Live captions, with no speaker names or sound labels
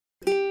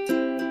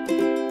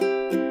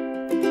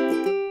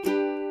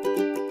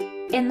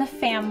in the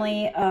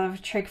family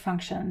of trig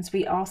functions,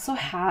 we also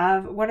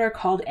have what are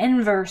called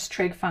inverse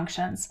trig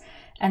functions.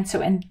 And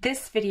so in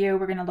this video,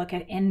 we're going to look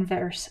at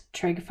inverse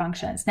trig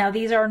functions. Now,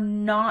 these are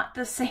not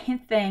the same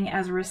thing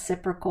as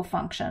reciprocal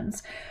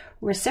functions.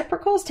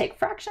 Reciprocals take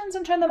fractions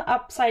and turn them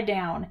upside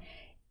down.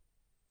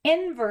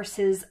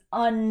 Inverses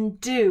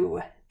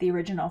undo the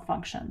original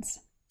functions.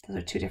 Those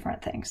are two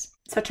different things.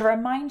 So to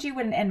remind you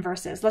what an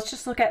inverse is, let's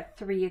just look at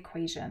three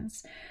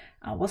equations.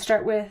 We'll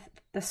start with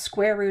the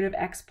square root of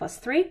x plus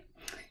 3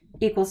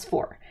 equals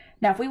 4.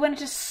 Now, if we wanted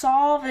to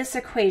solve this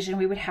equation,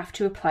 we would have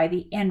to apply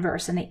the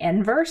inverse, and the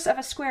inverse of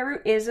a square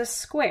root is a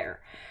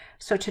square.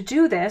 So to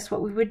do this,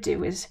 what we would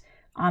do is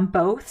on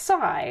both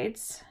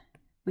sides,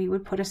 we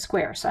would put a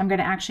square. So I'm going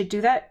to actually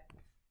do that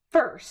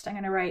first. I'm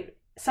going to write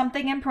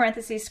something in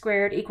parentheses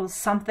squared equals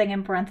something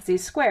in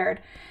parentheses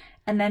squared,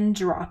 and then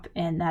drop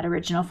in that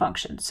original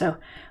function. So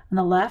on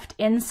the left,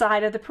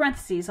 inside of the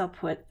parentheses, I'll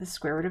put the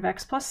square root of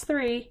x plus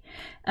 3,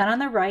 and on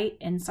the right,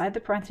 inside the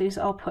parentheses,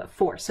 I'll put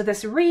 4. So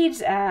this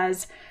reads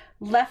as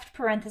left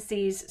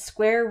parentheses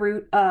square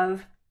root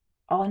of,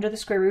 all under the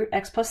square root,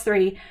 x plus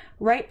 3,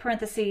 right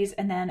parentheses,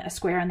 and then a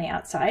square on the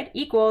outside,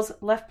 equals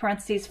left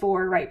parentheses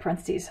 4, right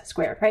parentheses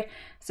squared, right?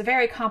 It's a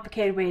very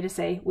complicated way to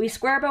say we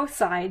square both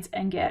sides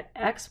and get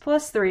x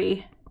plus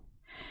 3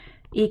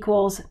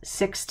 equals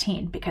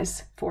 16,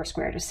 because 4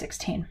 squared is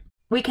 16.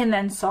 We can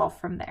then solve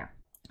from there.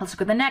 Let's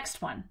look at the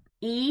next one.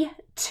 E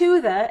to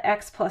the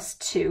x plus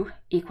 2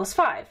 equals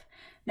 5.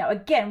 Now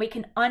again, we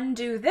can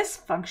undo this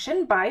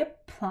function by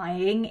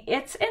applying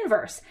its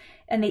inverse.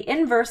 And the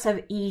inverse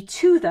of e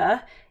to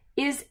the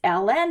is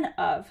ln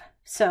of.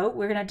 So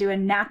we're going to do a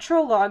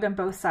natural log on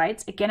both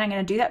sides. Again, I'm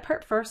going to do that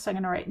part first. So I'm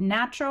going to write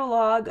natural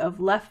log of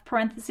left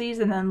parentheses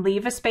and then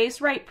leave a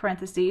space right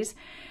parentheses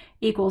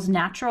equals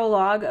natural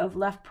log of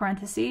left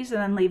parentheses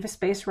and then leave a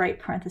space right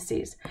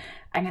parentheses.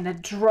 I'm going to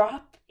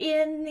drop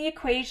in the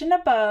equation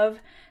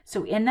above.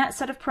 So in that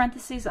set of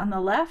parentheses on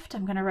the left,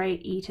 I'm going to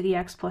write e to the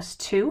x plus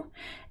 2.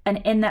 And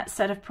in that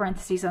set of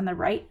parentheses on the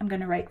right, I'm going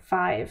to write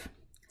 5.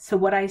 So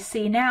what I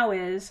see now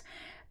is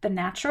the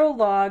natural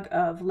log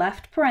of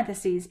left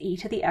parentheses e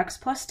to the x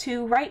plus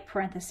 2 right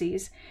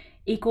parentheses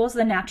equals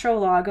the natural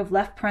log of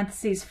left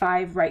parentheses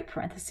 5 right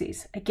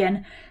parentheses.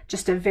 Again,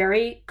 just a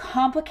very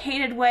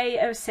complicated way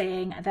of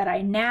saying that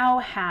I now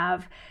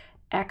have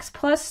x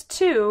plus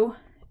 2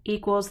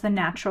 equals the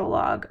natural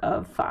log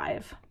of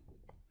 5.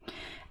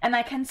 And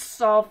I can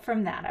solve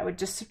from that. I would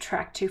just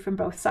subtract 2 from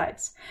both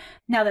sides.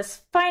 Now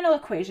this final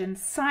equation,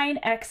 sine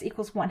x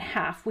equals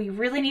 1/2, we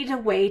really need a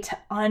way to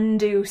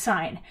undo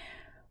sine.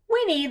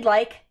 We need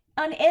like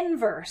an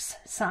inverse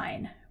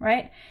sine,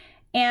 right?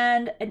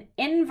 And an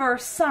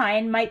inverse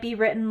sine might be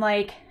written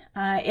like,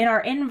 in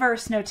our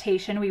inverse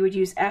notation, we would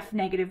use f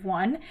negative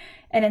 1.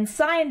 And in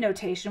sine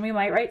notation, we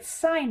might write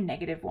sine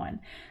negative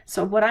 1.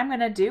 So what I'm going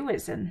to do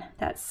is in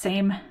that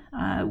same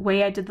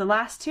way I did the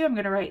last two, I'm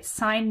going to write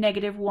sine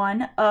negative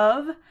 1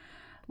 of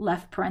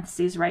left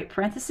parentheses, right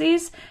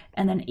parentheses,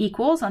 and then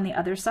equals on the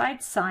other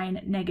side,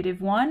 sine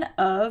negative 1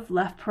 of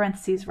left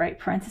parentheses, right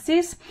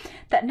parentheses.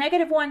 That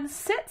negative 1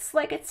 sits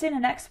like it's in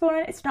an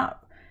exponent. It's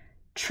not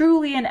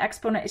truly an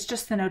exponent, it's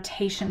just the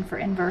notation for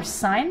inverse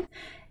sine.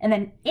 And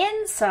then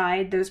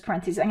inside those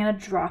parentheses, I'm going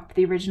to drop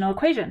the original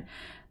equation.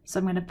 So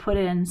I'm going to put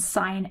in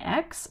sine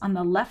x on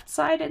the left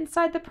side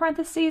inside the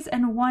parentheses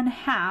and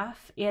 1/2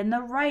 in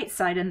the right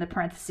side in the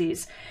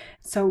parentheses.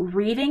 So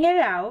reading it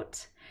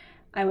out,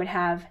 I would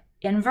have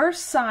inverse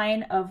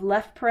sine of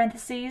left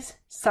parentheses,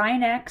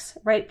 sine x,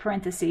 right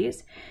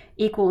parentheses,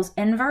 equals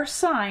inverse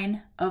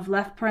sine of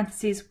left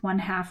parentheses,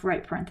 1/2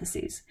 right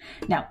parentheses.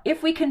 Now,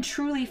 if we can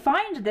truly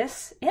find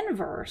this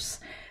inverse,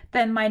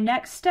 then my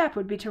next step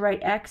would be to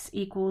write x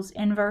equals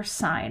inverse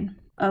sine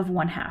of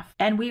 1/2.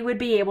 And we would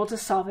be able to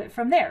solve it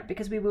from there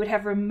because we would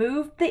have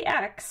removed the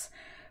x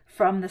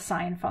from the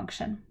sine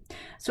function.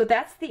 So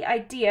that's the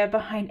idea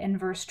behind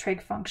inverse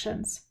trig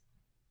functions.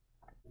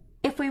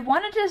 If we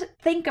wanted to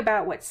think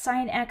about what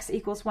sine x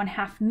equals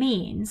 1/2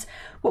 means,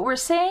 what we're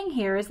saying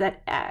here is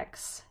that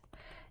x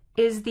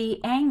is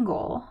the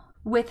angle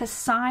with a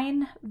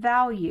sine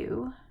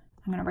value,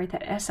 I'm going to write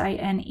that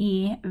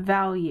S-I-N-E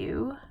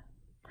value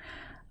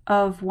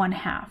of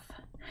 1/2.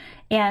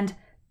 And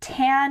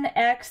tan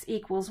x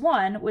equals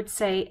 1 would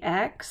say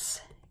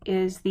x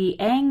is the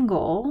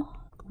angle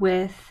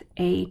with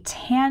a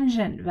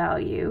tangent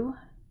value.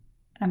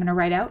 I'm going to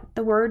write out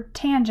the word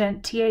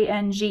tangent,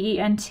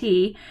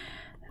 T-A-N-G-E-N-T,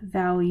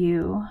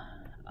 value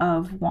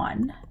of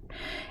 1.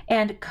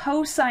 And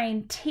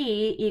cosine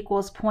t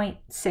equals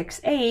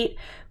 0.68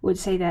 would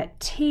say that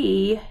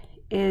t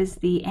is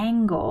the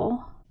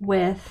angle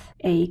with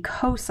a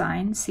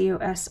cosine,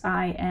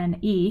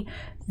 C-O-S-I-N-E,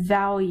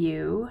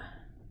 value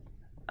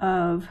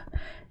of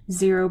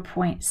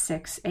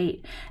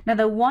 0.68. Now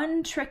the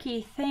one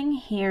tricky thing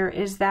here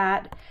is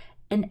that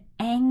an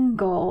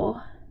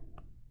angle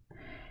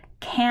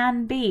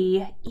can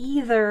be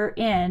either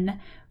in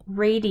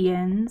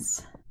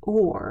radians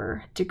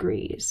or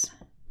degrees.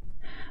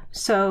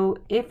 So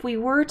if we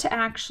were to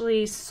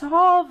actually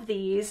solve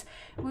these,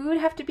 we would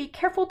have to be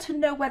careful to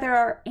know whether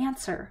our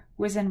answer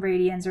was in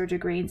radians or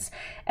degrees.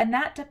 And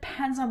that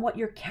depends on what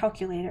your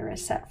calculator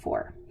is set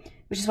for,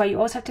 which is why you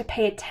always have to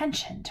pay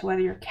attention to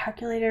whether your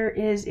calculator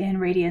is in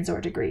radians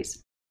or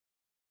degrees.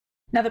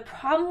 Now, the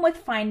problem with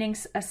finding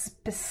a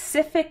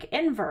specific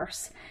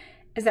inverse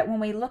is that when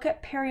we look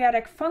at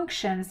periodic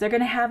functions, they're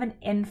going to have an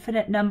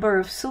infinite number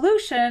of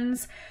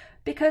solutions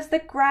because the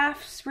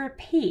graphs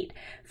repeat.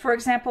 For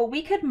example,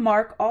 we could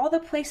mark all the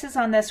places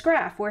on this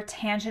graph where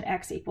tangent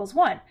x equals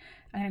 1.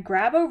 I'm going to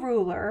grab a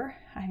ruler.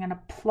 I'm going to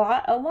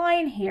plot a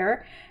line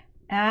here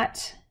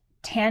at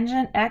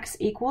tangent x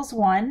equals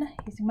 1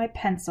 using my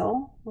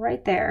pencil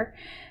right there.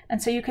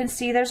 And so you can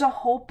see there's a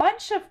whole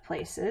bunch of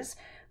places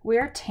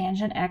where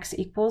tangent x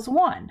equals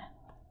 1.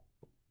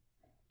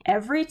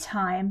 Every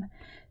time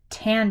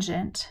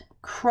tangent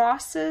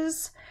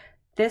crosses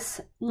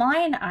this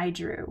line I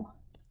drew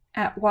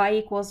at y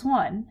equals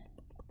 1,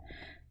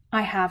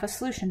 I have a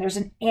solution. There's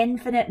an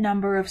infinite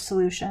number of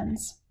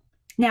solutions.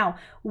 Now,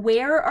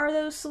 where are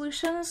those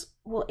solutions?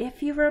 Well,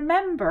 if you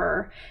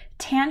remember,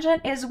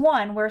 tangent is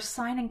 1 where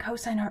sine and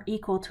cosine are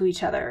equal to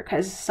each other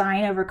because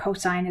sine over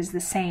cosine is the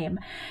same.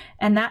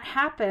 And that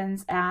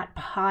happens at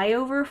pi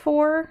over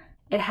 4.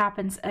 It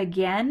happens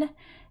again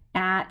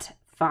at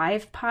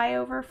 5 pi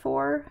over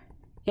 4.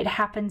 It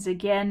happens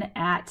again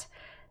at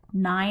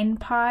 9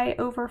 pi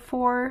over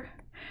 4.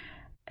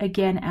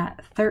 Again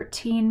at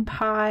 13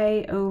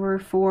 pi over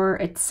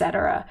 4,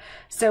 etc.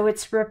 So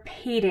it's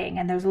repeating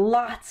and there's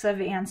lots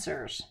of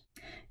answers.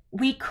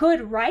 We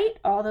could write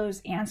all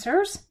those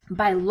answers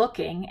by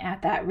looking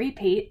at that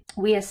repeat.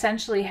 We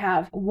essentially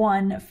have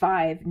 1,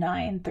 5,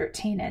 9,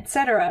 13,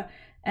 etc.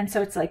 And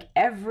so it's like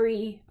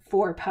every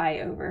 4 pi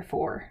over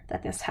 4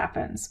 that this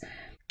happens.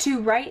 To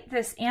write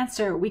this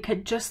answer, we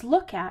could just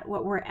look at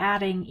what we're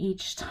adding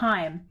each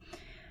time.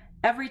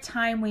 Every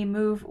time we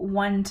move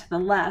 1 to the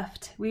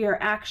left, we are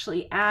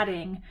actually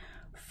adding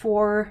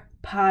 4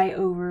 pi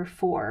over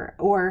 4,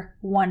 or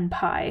 1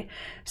 pi.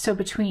 So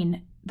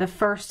between the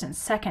first and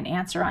second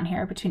answer on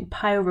here, between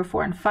pi over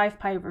 4 and 5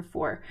 pi over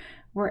 4,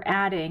 we're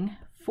adding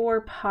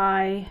 4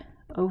 pi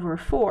over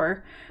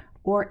 4,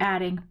 or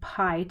adding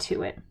pi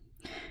to it.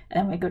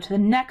 And then we go to the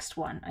next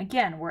one.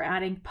 Again, we're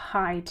adding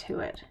pi to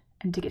it.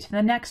 And to get to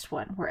the next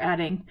one, we're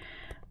adding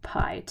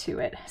pi to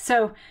it.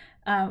 So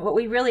what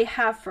we really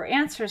have for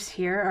answers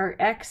here are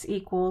x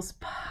equals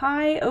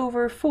pi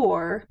over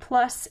 4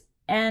 plus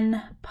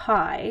n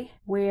pi,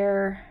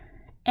 where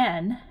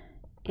n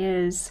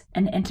is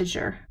an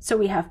integer. So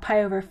we have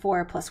pi over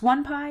 4 plus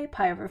 1 pi,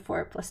 pi over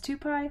 4 plus 2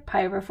 pi,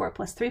 pi over 4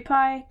 plus 3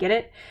 pi. Get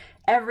it?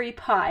 Every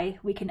pi,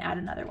 we can add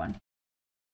another one.